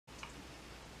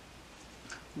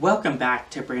Welcome back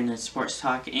to Brandon's Sports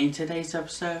Talk. In today's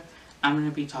episode, I'm going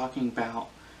to be talking about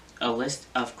a list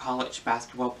of college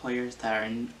basketball players that are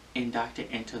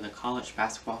inducted into the College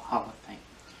Basketball Hall of Fame.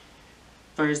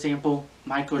 For example,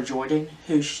 Michael Jordan,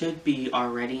 who should be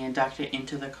already inducted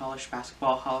into the College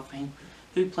Basketball Hall of Fame,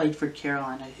 who played for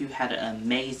Carolina, who had an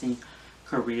amazing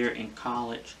career in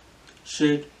college,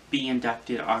 should be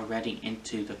inducted already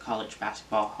into the College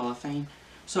Basketball Hall of Fame.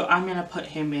 So I'm going to put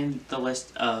him in the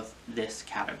list of this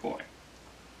category.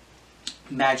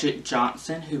 Magic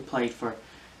Johnson, who played for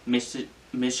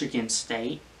Michigan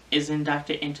State, is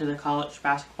inducted into the College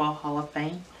Basketball Hall of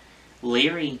Fame.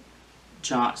 Larry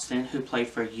Johnson, who played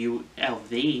for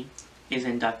ULV, is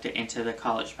inducted into the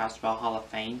College Basketball Hall of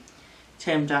Fame.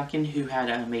 Tim Duncan, who had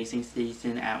an amazing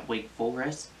season at Wake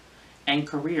Forest and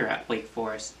career at Wake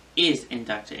Forest, is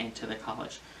inducted into the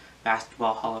College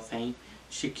Basketball Hall of Fame.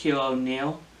 Shaquille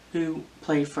O'Neal, who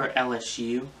played for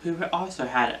LSU, who also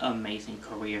had an amazing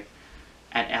career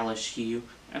at LSU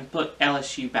and put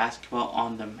LSU basketball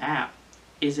on the map,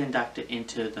 is inducted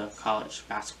into the College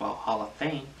Basketball Hall of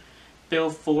Fame. Bill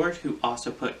Ford, who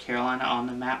also put Carolina on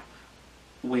the map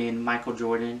when Michael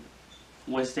Jordan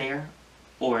was there,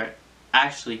 or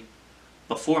actually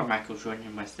before Michael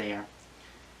Jordan was there,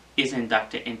 is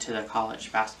inducted into the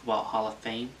College Basketball Hall of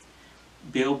Fame.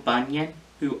 Bill Bunyan,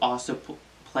 who also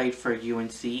played for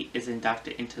UNC, is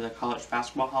inducted into the College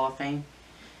Basketball Hall of Fame.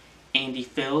 Andy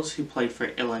Philp, who played for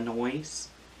Illinois,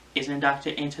 is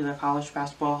inducted into the College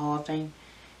Basketball Hall of Fame.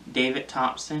 David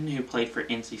Thompson, who played for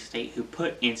NC State, who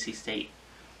put NC State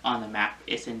on the map,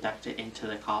 is inducted into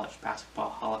the College Basketball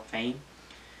Hall of Fame.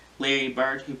 Larry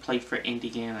Bird, who played for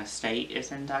Indiana State,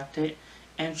 is inducted.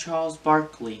 And Charles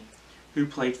Barkley, who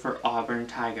played for Auburn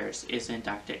Tigers, is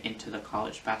inducted into the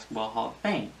College Basketball Hall of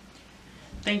Fame.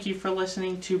 Thank you for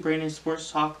listening to Brandon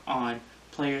Sports Talk on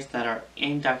players that are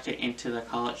inducted into the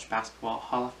College Basketball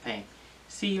Hall of Fame.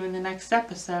 See you in the next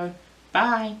episode.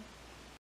 Bye!